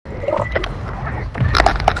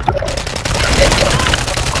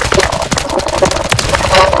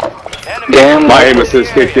Damn, My aim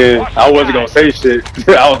assist kicked in. I wasn't gonna say shit.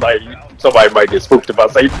 I was like, somebody might get spooked if I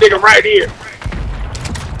say, nigga, right here.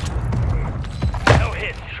 No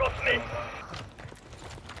hit. Trust me.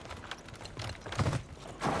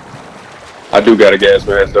 I do got a gas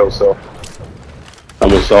mask though, so I'm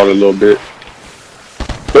gonna stall it a little bit.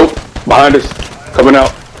 Nope, behind us, coming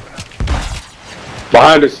out.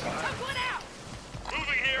 Behind us.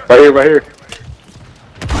 Right here, right here.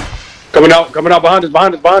 Coming out behind us, in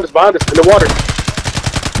the water.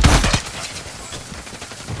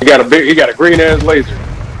 He got a green ass laser.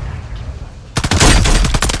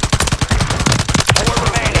 4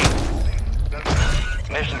 remaining.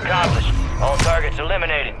 Mission accomplished. All targets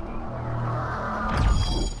eliminated.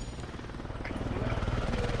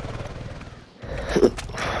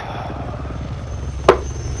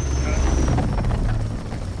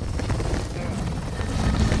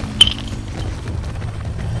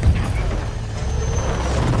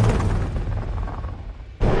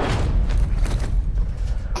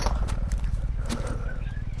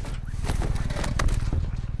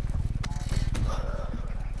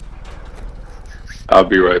 I'll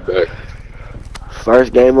be right back.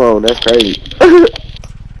 first game on. That's crazy.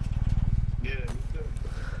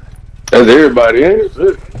 That's everybody, ain't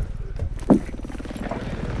it?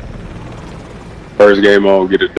 First game on, get it done.